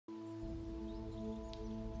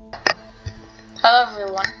Hello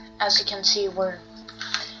everyone, as you can see we're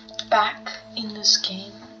back in this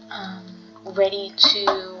game, ready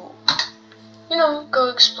to, go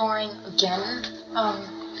exploring again.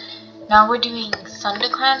 Now we're doing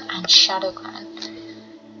ThunderClan and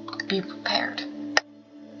ShadowClan. Be prepared.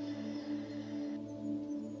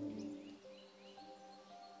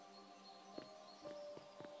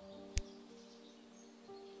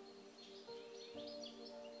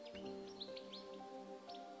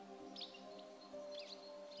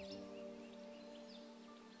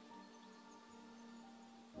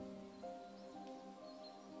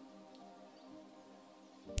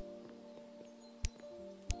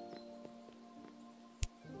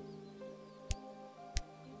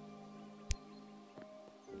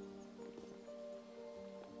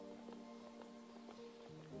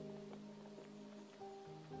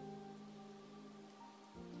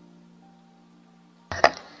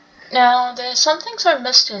 Now there's some things I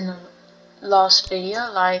missed in the last video,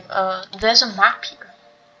 like there's a map here.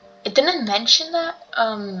 It didn't mention that.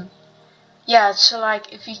 Yeah, so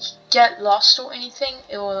like if you get lost or anything,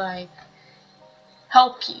 it will like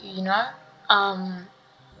help you, I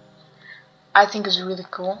think it's really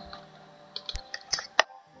cool.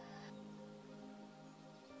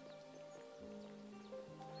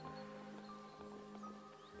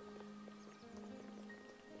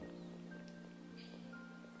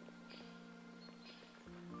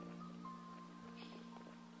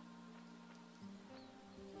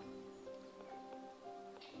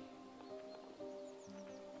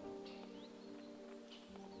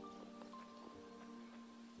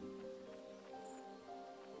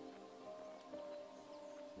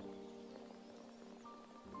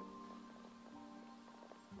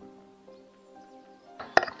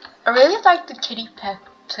 I really like the kitty pet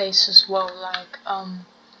place as well. Like,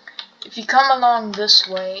 if you come along this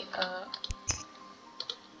way,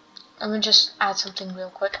 let me just add something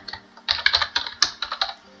real quick.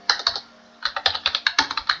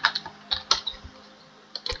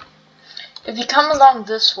 If you come along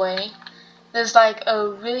this way, there's like a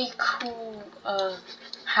really cool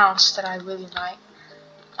house that I really like.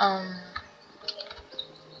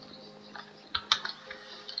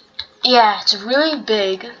 Yeah, it's really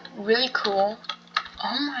big, really cool.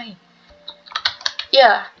 Oh my.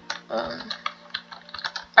 Yeah.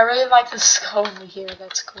 I really like the skull over here.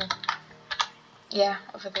 That's cool. Yeah,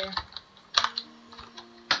 over there.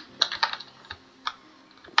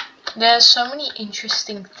 There's so many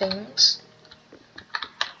interesting things.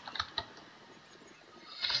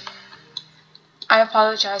 I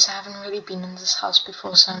apologize, I haven't really been in this house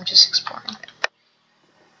before, so I'm just exploring.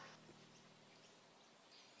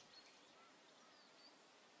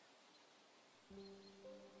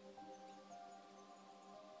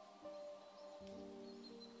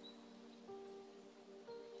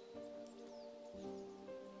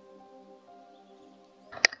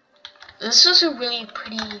 This is a really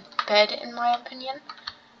pretty bed in my opinion.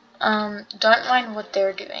 Don't mind what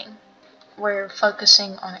they're doing. We're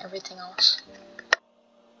focusing on everything else.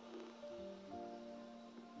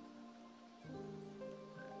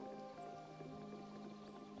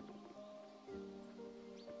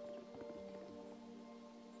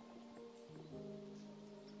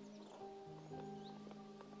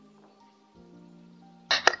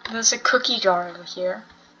 There's a cookie jar over here.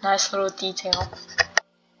 Nice little detail.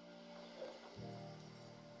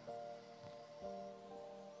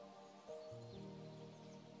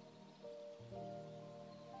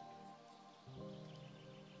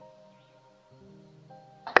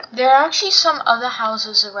 There are actually some other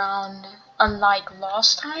houses around, unlike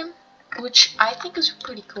last time, which I think is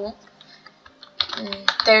pretty cool.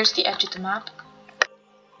 There's the edge of the map.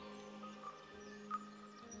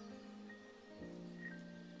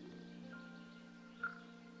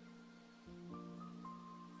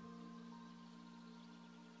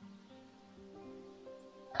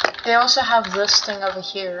 They also have this thing over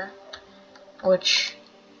here, which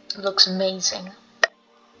looks amazing.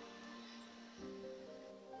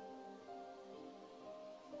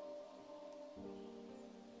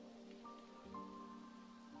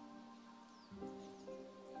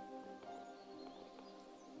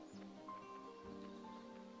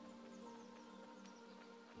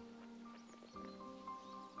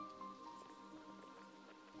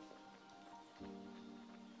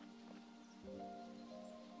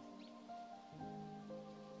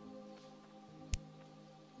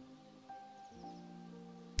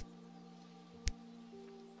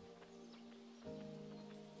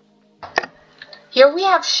 Here we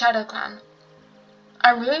have ShadowClan.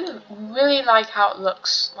 I really like how it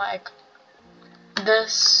looks. Like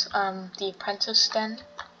this, the apprentice den.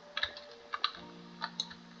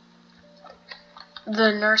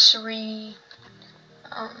 the nursery,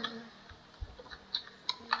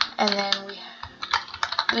 and then we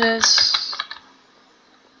have this,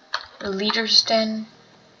 the leader's den.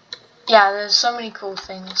 Yeah, there's so many cool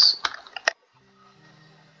things.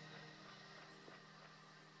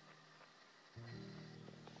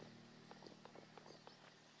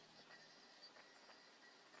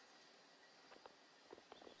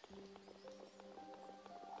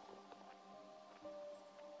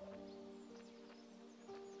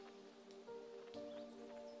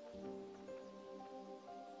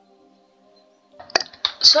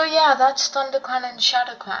 So yeah, that's ThunderClan and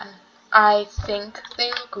ShadowClan. I think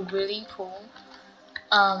they look really cool.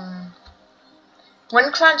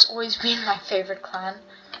 WindClan's always been my favorite clan,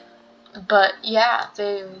 but yeah,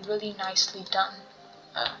 they're really nicely done.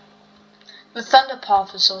 The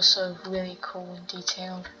Thunderpath is also really cool and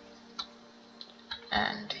detailed.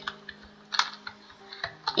 And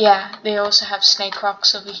yeah, they also have snake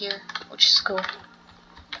rocks over here, which is cool.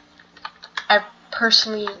 I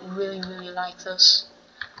personally really like this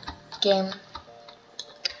game.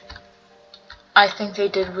 I think they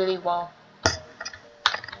did really well.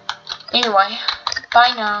 Anyway,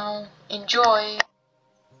 bye now. Enjoy.